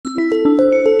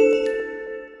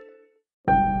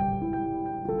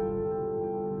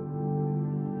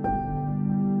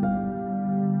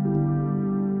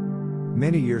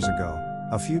Many years ago,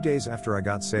 a few days after I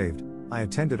got saved, I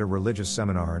attended a religious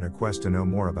seminar in a quest to know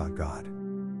more about God.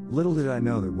 Little did I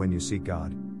know that when you seek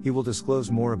God, He will disclose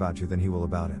more about you than He will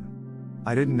about Him.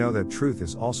 I didn't know that truth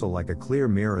is also like a clear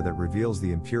mirror that reveals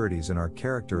the impurities in our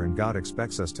character, and God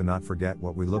expects us to not forget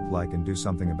what we look like and do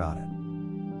something about it.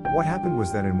 What happened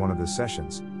was that in one of the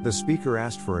sessions, the speaker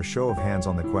asked for a show of hands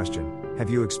on the question, have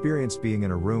you experienced being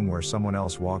in a room where someone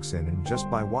else walks in and just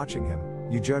by watching him,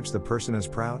 you judge the person as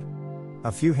proud?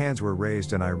 A few hands were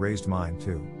raised and I raised mine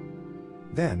too.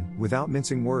 Then, without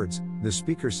mincing words, the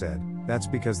speaker said, that's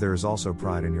because there is also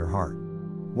pride in your heart.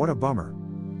 What a bummer.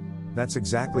 That's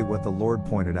exactly what the Lord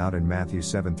pointed out in Matthew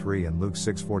 7:3 and Luke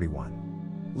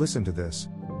 6:41. Listen to this.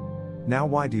 Now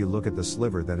why do you look at the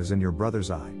sliver that is in your brother's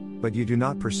eye, but you do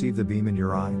not perceive the beam in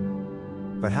your eye?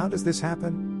 But how does this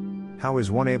happen? How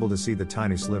is one able to see the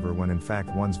tiny sliver when in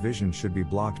fact one's vision should be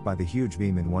blocked by the huge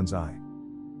beam in one's eye?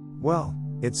 Well,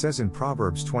 it says in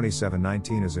Proverbs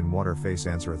 27:19, as in water face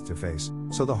answereth to face,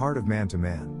 so the heart of man to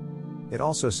man. It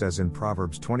also says in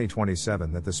Proverbs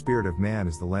 20:27 that the spirit of man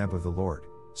is the lamp of the Lord,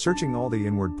 searching all the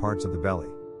inward parts of the belly.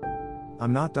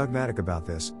 I'm not dogmatic about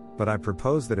this, but I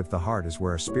propose that if the heart is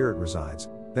where a spirit resides,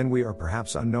 then we are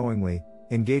perhaps unknowingly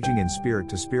engaging in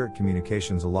spirit-to-spirit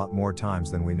communications a lot more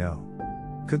times than we know.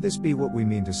 Could this be what we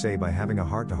mean to say by having a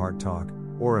heart-to-heart talk,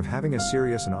 or of having a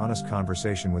serious and honest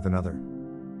conversation with another?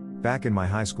 Back in my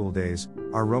high school days,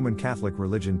 our Roman Catholic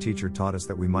religion teacher taught us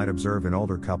that we might observe in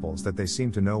older couples that they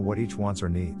seem to know what each wants or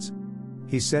needs.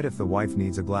 He said if the wife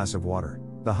needs a glass of water,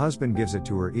 the husband gives it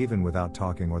to her even without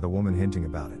talking or the woman hinting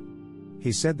about it.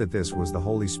 He said that this was the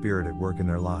Holy Spirit at work in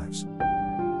their lives.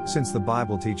 Since the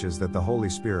Bible teaches that the Holy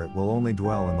Spirit will only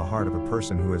dwell in the heart of a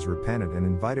person who has repented and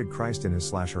invited Christ in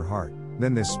his/her heart,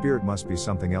 then this Spirit must be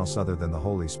something else other than the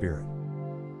Holy Spirit.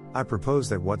 I propose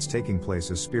that what's taking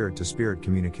place is spirit-to-spirit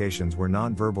communications where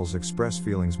non-verbals express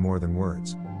feelings more than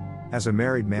words. As a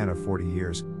married man of 40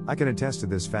 years, I can attest to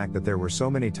this fact that there were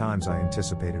so many times I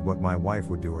anticipated what my wife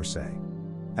would do or say.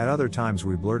 At other times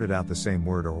we blurted out the same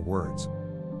word or words.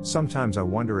 Sometimes I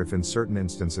wonder if in certain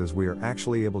instances we are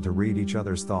actually able to read each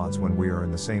other's thoughts when we are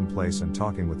in the same place and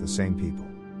talking with the same people.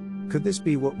 Could this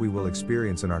be what we will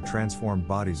experience in our transformed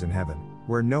bodies in heaven,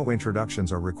 where no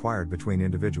introductions are required between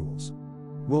individuals?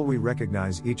 Will we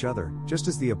recognize each other, just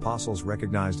as the apostles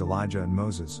recognized Elijah and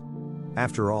Moses?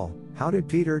 After all, how did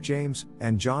Peter, James,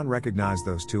 and John recognize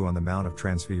those two on the Mount of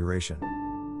Transfiguration?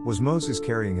 Was Moses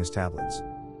carrying his tablets?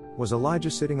 Was Elijah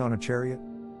sitting on a chariot?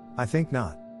 I think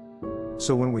not.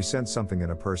 So when we sense something in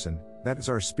a person, that is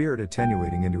our spirit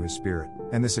attenuating into his spirit,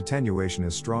 and this attenuation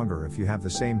is stronger if you have the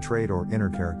same trait or inner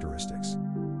characteristics.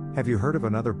 Have you heard of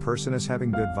another person as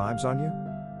having good vibes on you?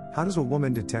 How does a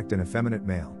woman detect an effeminate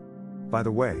male? By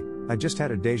the way, I just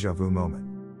had a déjà vu moment.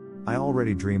 I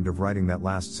already dreamed of writing that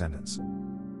last sentence.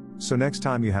 So next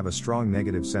time you have a strong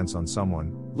negative sense on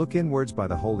someone, look inwards by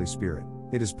the Holy Spirit.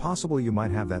 It is possible you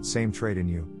might have that same trait in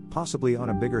you, possibly on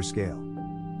a bigger scale.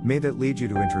 May that lead you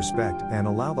to introspect and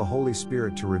allow the Holy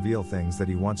Spirit to reveal things that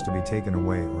He wants to be taken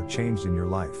away or changed in your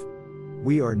life.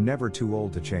 We are never too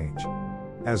old to change.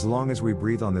 As long as we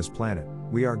breathe on this planet,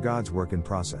 we are God's work in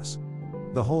process.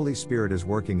 The Holy Spirit is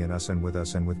working in us, and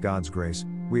with God's grace,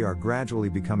 we are gradually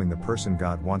becoming the person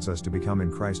God wants us to become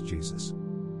in Christ Jesus.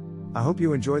 I hope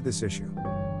you enjoyed this issue.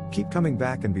 Keep coming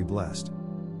back and be blessed.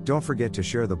 Don't forget to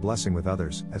share the blessing with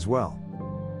others as well.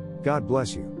 God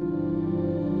bless you.